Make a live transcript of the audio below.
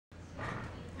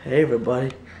Hey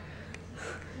everybody.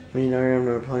 Me and Ariam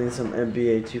are playing some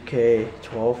NBA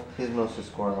 2K12. He's mostly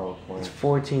scoring all the points.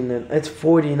 It's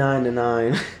 49 to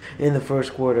 9 in the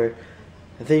first quarter.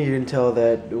 I think you can tell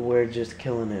that we're just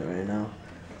killing it right now.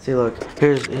 See, look,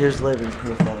 here's living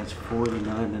proof that it's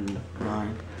 49 to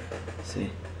 9.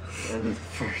 See, And the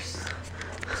first.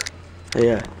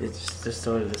 Yeah, it's just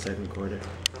started the second quarter.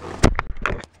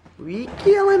 We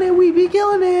killing it. We be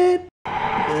killing it.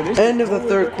 End of the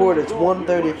third quarter, it's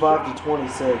 135 to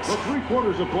 26.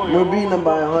 We're beating them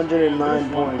by 109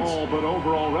 points.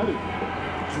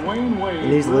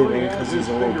 And he's leaving because he's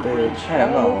a little bitch.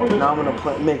 Hello. Now I'm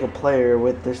gonna make a player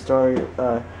with the star,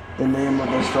 the name of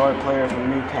the star player from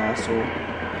Newcastle.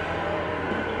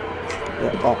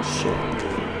 Yeah, oh shit.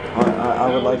 I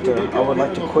would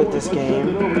like to quit this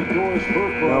game.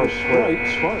 No,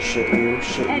 quit. Shit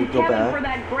you, go back.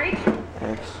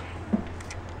 X.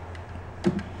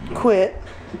 Quit.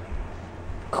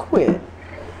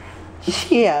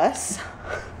 Yes.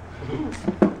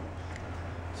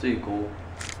 So you cool?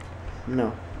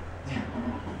 No.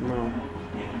 No.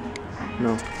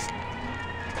 No.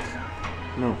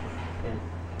 No. Yeah.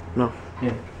 No.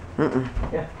 Yeah.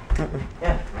 Yeah.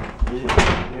 Yeah.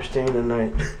 You're staying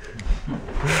tonight.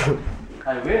 I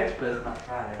wish, but it's not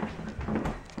Friday.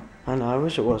 I know, I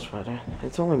wish it was Friday.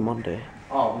 It's only Monday.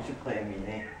 Oh, we should play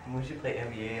NBA. We should play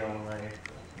NBA online.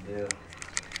 Yeah.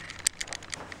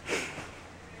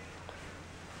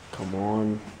 Come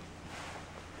on.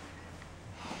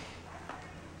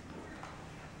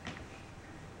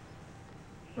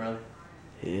 Really?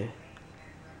 Yeah.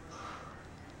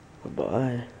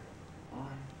 Bye-bye.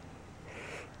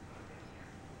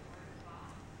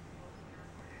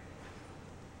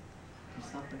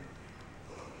 Something.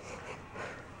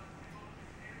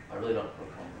 I really don't feel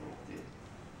comfortable with you.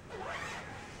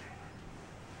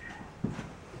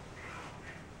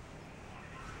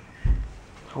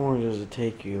 How long does it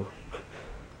take you?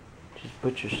 Just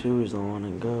put your shoes on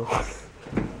and go.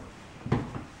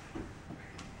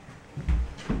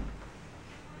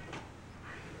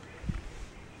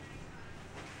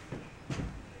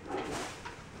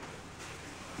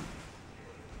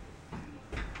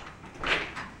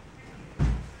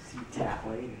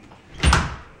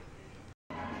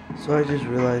 So I just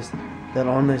realized that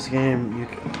on this game you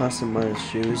can customize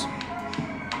shoes.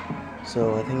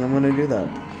 So I think I'm gonna do that.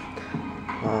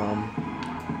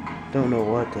 Don't know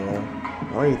what I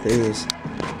like these.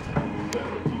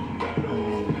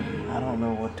 I don't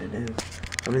know what to do.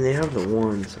 I mean, they have the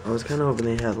ones. I was kind of hoping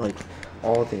they had like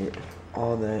all the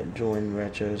join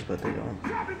retros, but they don't.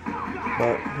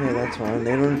 But hey, that's fine.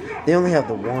 They only have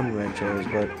the one retros,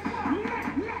 but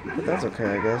that's okay,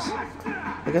 I guess.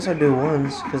 I guess I'll do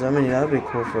ones, because I mean, that'd be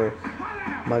cool for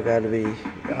my guy to be,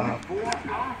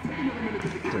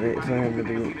 for him to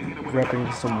be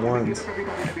repping some ones.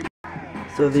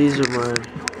 So these are my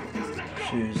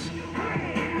shoes,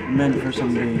 meant for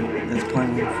somebody that's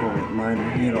playing for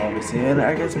Miami Heat, obviously, and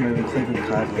I guess maybe Cleveland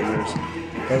Cavaliers.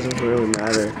 Doesn't really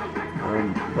matter,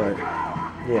 but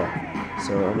yeah.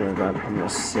 So I'm gonna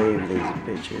save these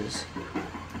bitches.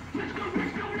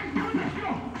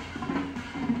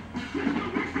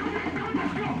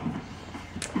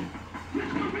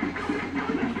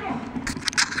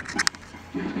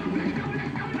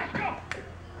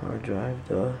 Hard drive,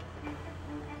 duh.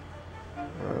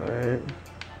 Alright.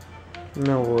 You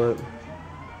know what?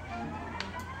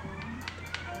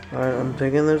 Alright, I'm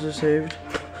thinking those are saved.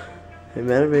 They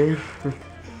better be.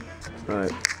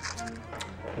 Alright.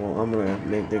 Well, I'm gonna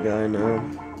make the guy now.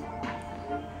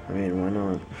 I mean, why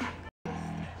not?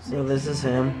 So this is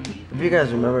him. If you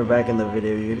guys remember back in the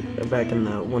video, back in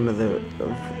one of the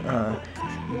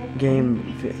game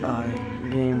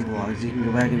vlogs, you can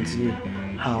go back and see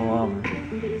how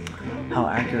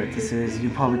accurate this is. You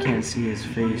probably can't see his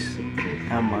face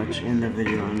that much in the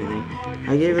video or anything.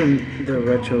 I gave him the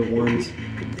retro ones,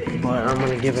 but I'm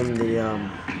gonna give him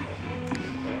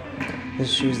the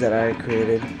shoes that I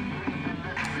created.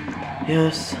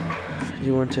 Yes,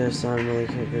 you want to assign Millie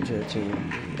Kicker to a team?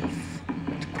 Yes,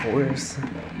 of course.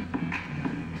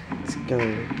 It's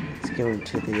going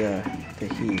to the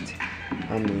Heat.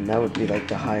 I mean, that would be like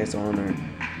the highest honor.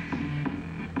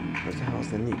 What the hell's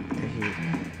the Heat?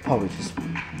 Probably just,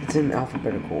 it's in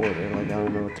alphabetical order, like I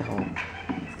don't know what the hell.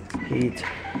 Heat.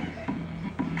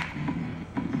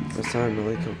 Assign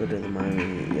Millie Kicker to the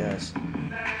Miami Heat, yes.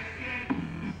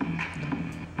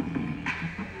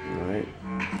 Alright.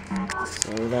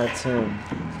 So that's him.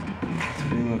 That's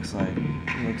what he looks like.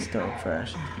 He looks dope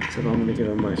fresh. So I'm gonna give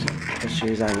him the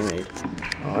shoes I made.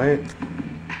 Alright.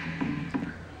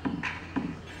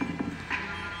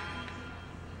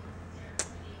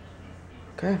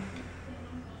 Okay.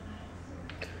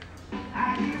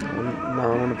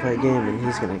 Now I want to play a game and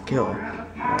he's gonna kill.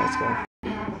 Alright, let's go.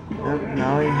 Yep,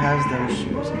 now he has those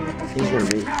shoes. He's gonna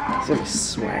be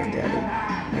swag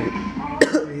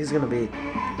daddy. He's gonna be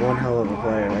one hell of a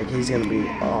player. Like, he's gonna be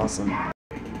awesome.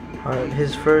 Alright,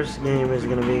 his first game is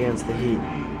gonna be against the Heat.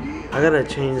 I gotta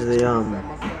change the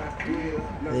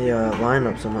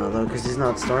lineup somehow though, because he's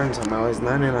not starting somehow. He's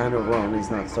 99 overall and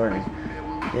he's not starting.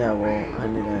 Yeah, well, I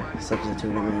need to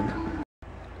substitute him in.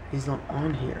 He's not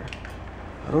on here.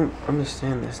 I don't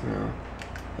understand this now.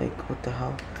 Like, what the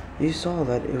hell? You saw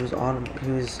that it was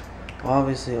he was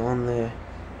obviously on the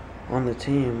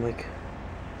team. Like,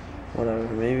 whatever.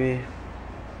 Maybe,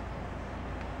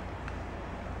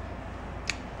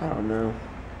 I don't know.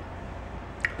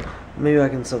 Maybe I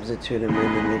can substitute him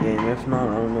in the game. If not,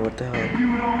 I don't know what the hell. Like,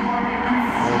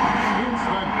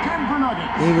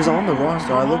 he was on the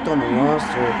roster. I looked on the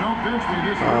roster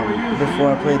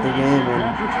before I played the game,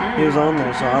 and he was on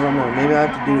there. So I don't know. Maybe I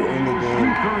have to do it in the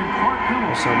game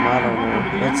or something. I don't know.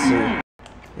 Let's see.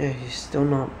 Yeah, he's still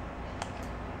not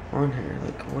on here.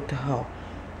 Like, what the hell?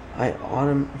 Oh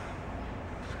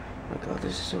my god,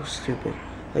 this is so stupid.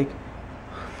 Like,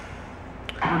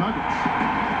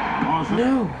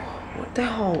 no. What the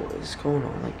hell is going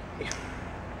on? Like,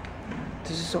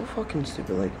 this is so fucking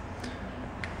stupid. Like,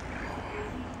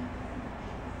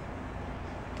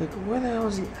 where the hell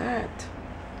is he at?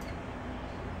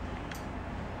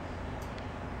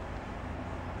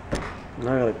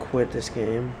 Now I gotta quit this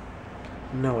game.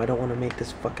 No, I don't want to make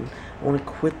this fucking. I want to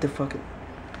quit the fucking.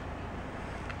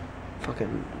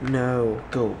 No.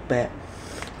 Go back.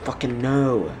 Fucking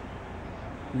no.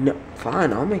 No,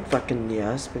 fine, I'll make fucking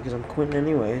yes, because I'm quitting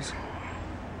anyways.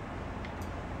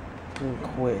 I'm gonna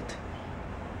quit.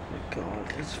 Oh my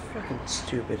god, it's fucking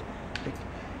stupid. Like,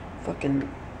 fucking...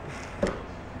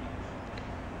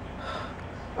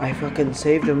 I fucking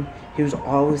saved him. He was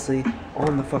obviously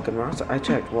on the fucking roster. I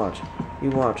checked, watch. You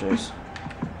watch this.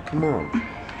 Come on.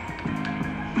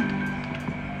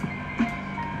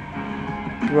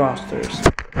 Rosters.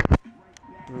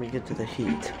 Let me get to the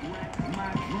Heat.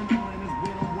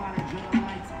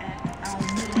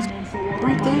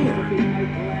 Right there.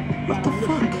 What the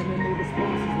fuck?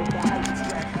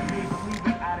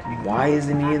 Why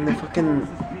isn't he in the fucking...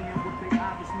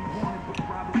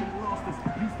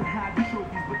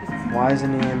 Why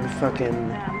isn't he in the fucking...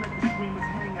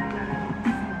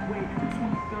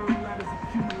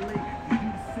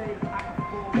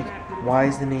 Like, why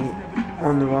isn't he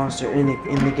on the roster in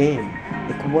the game?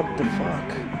 Like, what the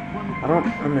fuck? I don't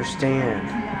understand.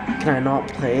 Can I not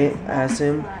play as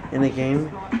him in a game?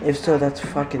 If so, that's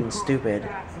fucking stupid.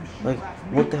 Like,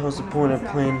 what the hell's the point of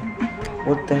playing?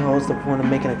 What the hell is the point of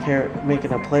making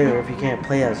a player if you can't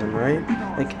play as him, right?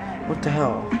 Like, what the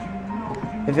hell?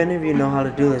 If any of you know how to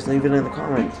do this, leave it in the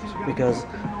comments, because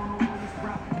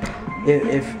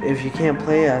if you can't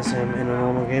play as him in a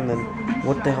normal game, then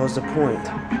what the hell's the point?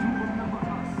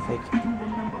 Like,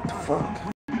 what the fuck?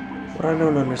 What I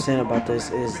don't understand about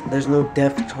this is there's no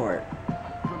depth chart.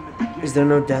 Is there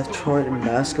no depth chart in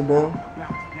basketball?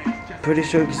 Pretty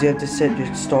sure, because you have to set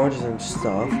your starters and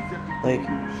stuff. Like,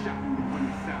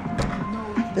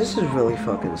 this is really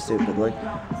fucking stupid. Like,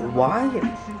 why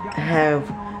have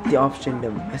the option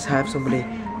to have somebody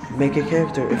make a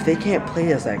character if they can't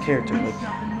play as that character? Like,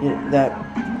 you know,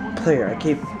 that player.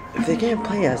 If they can't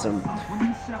play as him,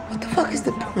 what the fuck is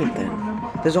the point then?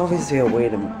 There's obviously a way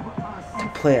to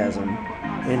play as him,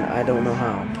 and I don't know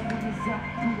how.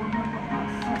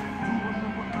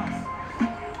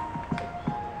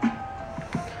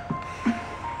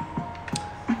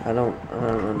 I don't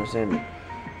understand it.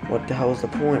 What the hell is the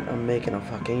point of making a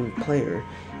fucking player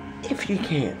if you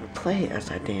can't play as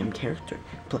that damn character?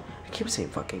 I keep saying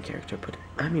fucking character, but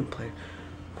I mean player.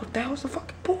 What the hell is the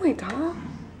fucking point, huh? Oh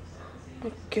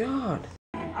my god.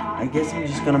 I guess I'm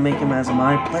just gonna make him as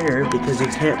my player because you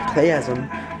can't play as him,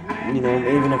 you know,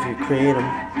 even if you create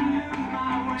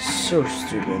him. So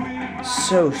stupid.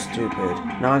 So stupid.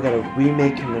 Now I gotta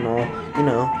remake him and all, you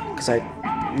know,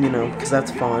 because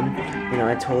that's fun. You know,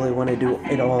 I totally want to do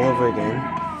it all over again.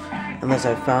 Unless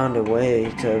I found a way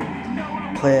to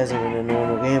play as him in a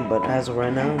normal game. But as of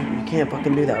right now, you can't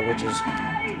fucking do that, which is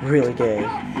really gay.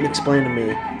 Explain to me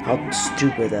how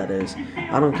stupid that is.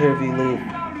 I don't care if you leave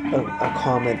a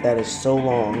comment that is so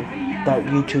long that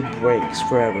YouTube breaks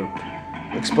forever.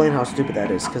 Explain how stupid that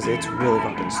is, because it's really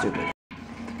fucking stupid.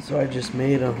 So I just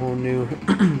made a whole new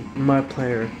my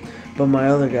player, but my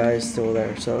other guy is still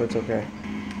there, so it's okay.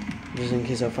 Just in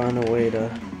case I find a way to,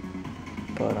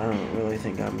 but I don't really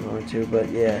think I'm going to, but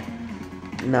yeah.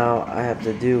 Now I have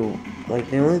to do, like,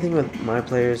 the only thing with my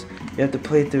players, you have to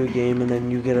play through a game and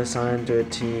then you get assigned to a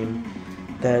team,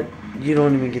 that you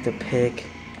don't even get to pick.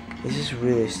 It's just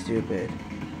really stupid.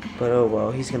 But oh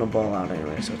well, he's gonna ball out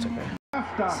anyway, so it's okay.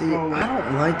 See, I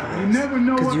don't like this,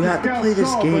 because you have to play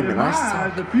this game, and I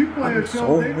suck. I'm so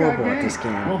horrible at this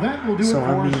game. So,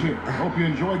 I mean,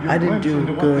 I didn't do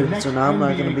good, so now I'm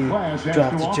not going to be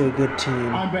drafted to a good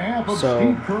team. So,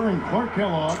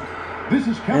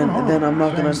 and then I'm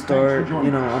not going to start,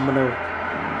 you know, I'm going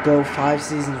to go 5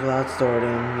 seasons without starting,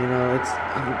 you know,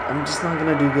 I'm just not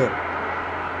going to do good.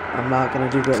 I'm not going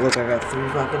to do good. Look, I got 3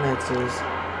 fucking X's,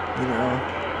 you know,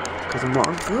 because I'm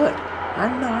not good.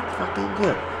 I'm not fucking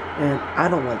good, and I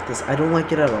don't like this. I don't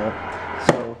like it at all.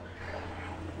 So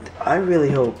I really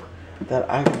hope that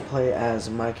I can play as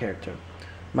my character,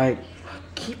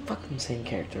 keep fucking saying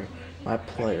character, my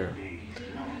player.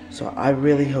 So I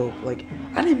really hope. Like,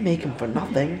 I didn't make him for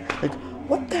nothing. Like,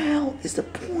 what the hell is the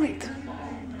point?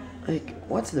 Like,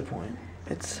 what's the point?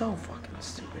 It's so fucking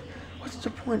stupid. What's the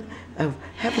point of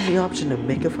having the option to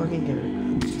make a fucking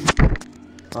character?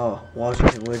 Oh,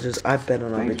 Washington Wizards. I better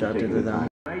not be drafted to them.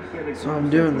 So I'm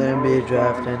doing the NBA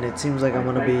draft, and it seems like I'm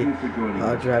going to be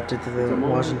drafted to the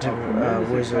Washington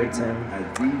Wizards, and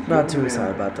I'm not too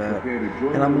excited about that.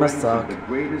 And I'm going to suck.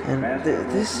 And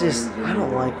this just, I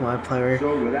don't like my player,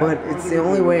 but it's the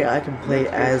only way I can play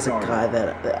as a guy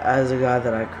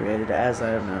that I created, as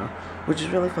I am now, which is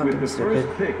really fucking stupid,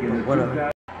 but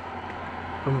whatever.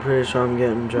 I'm pretty sure I'm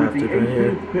getting drafted right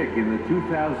here. With the 18th pick in the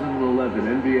 2011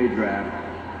 NBA draft,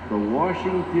 the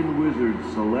Washington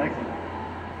Wizards select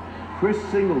Chris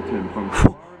Singleton from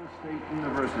Florida State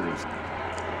University.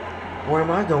 Where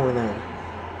am I going then?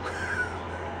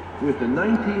 With the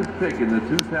 19th pick in the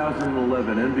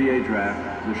 2011 NBA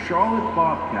draft, the Charlotte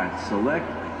Bobcats select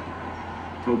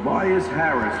Tobias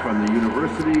Harris from the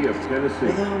University of Tennessee.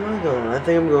 Where the hell am I going? I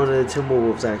think I'm going to the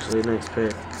Timberwolves actually next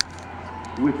pick.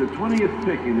 With the 20th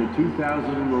pick in the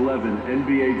 2011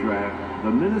 NBA draft,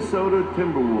 the Minnesota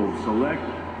Timberwolves select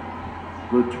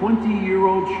the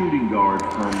 20-year-old shooting guard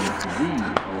from the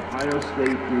Ohio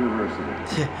State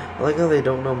University. Yeah, I like how they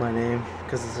don't know my name,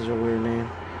 because it's such a weird name.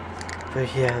 But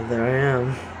yeah, there I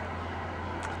am.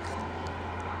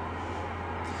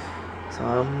 So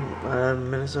I'm a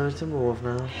Minnesota Timberwolf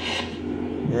now.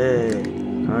 Yay,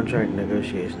 contract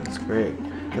negotiations, great.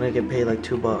 Gonna get paid like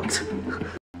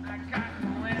 $2.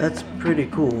 That's pretty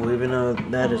cool, even though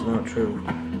that is not true.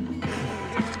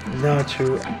 Not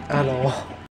true at all.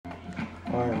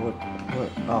 Alright, what,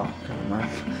 oh, never mind.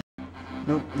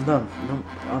 Nope, done. Nope,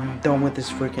 I'm done with this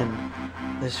freaking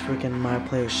my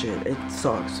player shit. It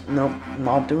sucks. Nope,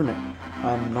 not doing it.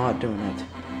 I'm not doing it.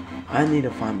 I need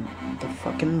to find the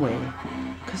fucking way.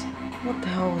 Cause, what the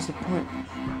hell was the point?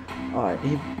 Alright,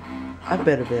 I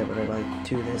better be able to, like,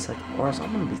 do this, like, or else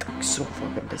I'm gonna be, like, so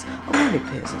fucking pissed. I'm gonna be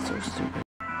pissed, it's so stupid.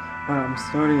 I'm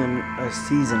starting a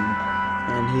season,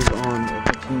 and he's on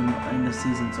the team in the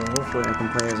season, so hopefully I can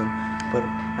play as him. But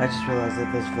I just realized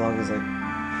that this vlog is like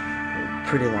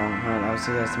pretty long. Alright, I'll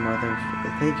see you guys tomorrow.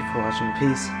 Thank you for watching.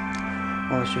 Peace.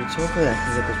 Oh shoot, so hopefully I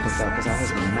can get this booked out because I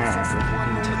was mad if you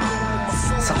can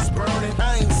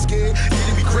I ain't scared.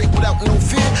 It'd be great without no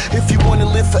fear. If you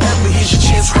wanna live forever, here's your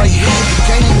chance right here. The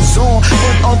game is on,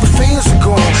 but all the fans are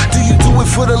gone. Do you do it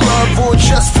for the love or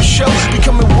just for show?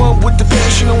 Becoming one with the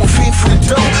passion or a fiend for the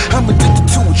dough. I'm addicted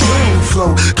to a dream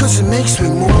flow, cause it makes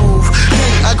me move.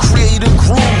 Hey, I create a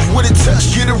groove with a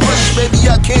touch, get a rush,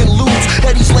 baby, I can't lose.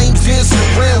 Had these lanes dancing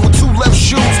around with 2 left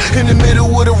shoes. In the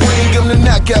middle of the ring, I'm the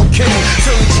knockout king.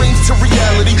 Turning dreams to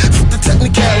reality, flip the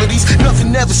technicalities.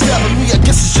 Nothing ever stopping me, I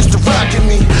guess it's just the rock in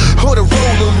me. Or the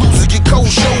roller, loser get cold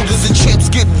shoulders and champs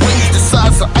get